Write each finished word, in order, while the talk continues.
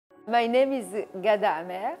My name is Ghada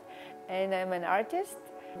Amer, and I'm an artist,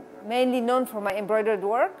 mainly known for my embroidered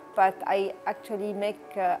work, but I actually make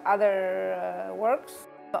other works.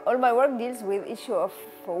 All my work deals with issue of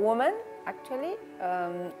woman, actually,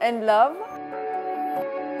 and love.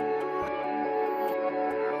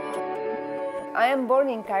 I am born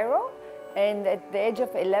in Cairo, and at the age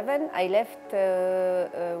of 11 I left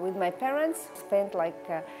with my parents, spent like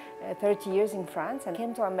 30 years in France and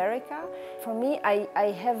came to America. For me,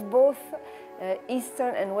 I have both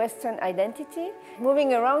Eastern and Western identity.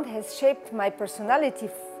 Moving around has shaped my personality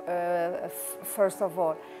first of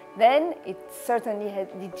all. Then it certainly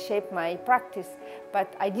did shape my practice,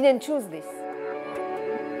 but I didn't choose this.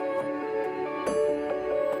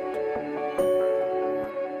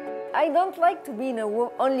 I don't like to be in a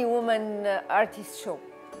only woman artist show,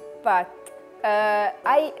 but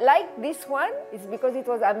I like this one is because it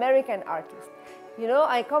was American artist. You know,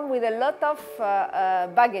 I come with a lot of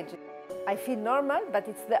baggage. I feel normal, but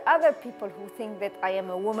it's the other people who think that I am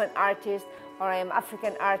a woman artist, or I am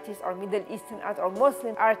African artist, or Middle Eastern artist, or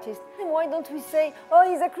Muslim artist. Why don't we say, oh,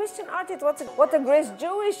 he's a Christian artist, what a great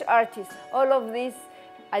Jewish artist? All of these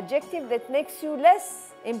adjectives that makes you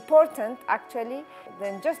less important, actually,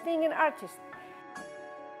 than just being an artist.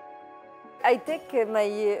 I take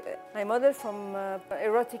my model from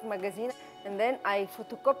erotic magazine, and then I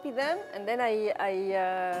photocopy them, and then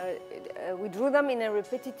we drew them in a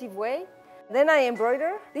repetitive way. Then I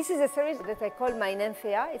embroider. This is a series that I call my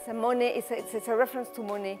Nymphea. It's a Monet. It's a reference to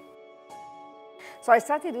Monet. So I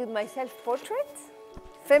started with my self-portrait.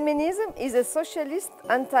 Feminism is a socialist,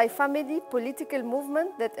 anti-family political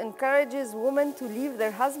movement that encourages women to leave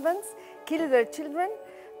their husbands, kill their children,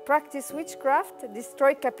 practice witchcraft,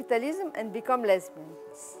 destroy capitalism, and become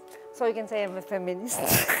lesbians. So you can say I'm a feminist.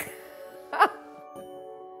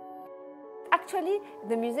 Actually,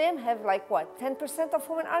 the museum have like what, 10% of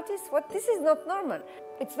women artists? This is not normal.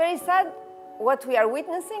 It's very sad what we are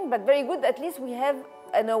witnessing, but very good, at least we have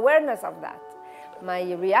an awareness of that.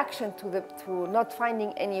 My reaction to not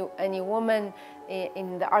finding any woman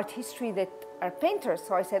in the art history that are painters.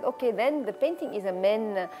 So I said, okay, then the painting is a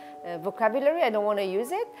men vocabulary. I don't want to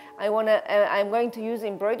use it. I'm going to use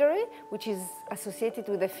embroidery, which is associated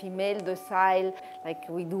with a female, docile, like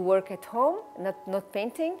we do work at home, not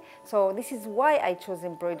painting. So this is why I chose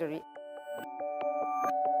embroidery.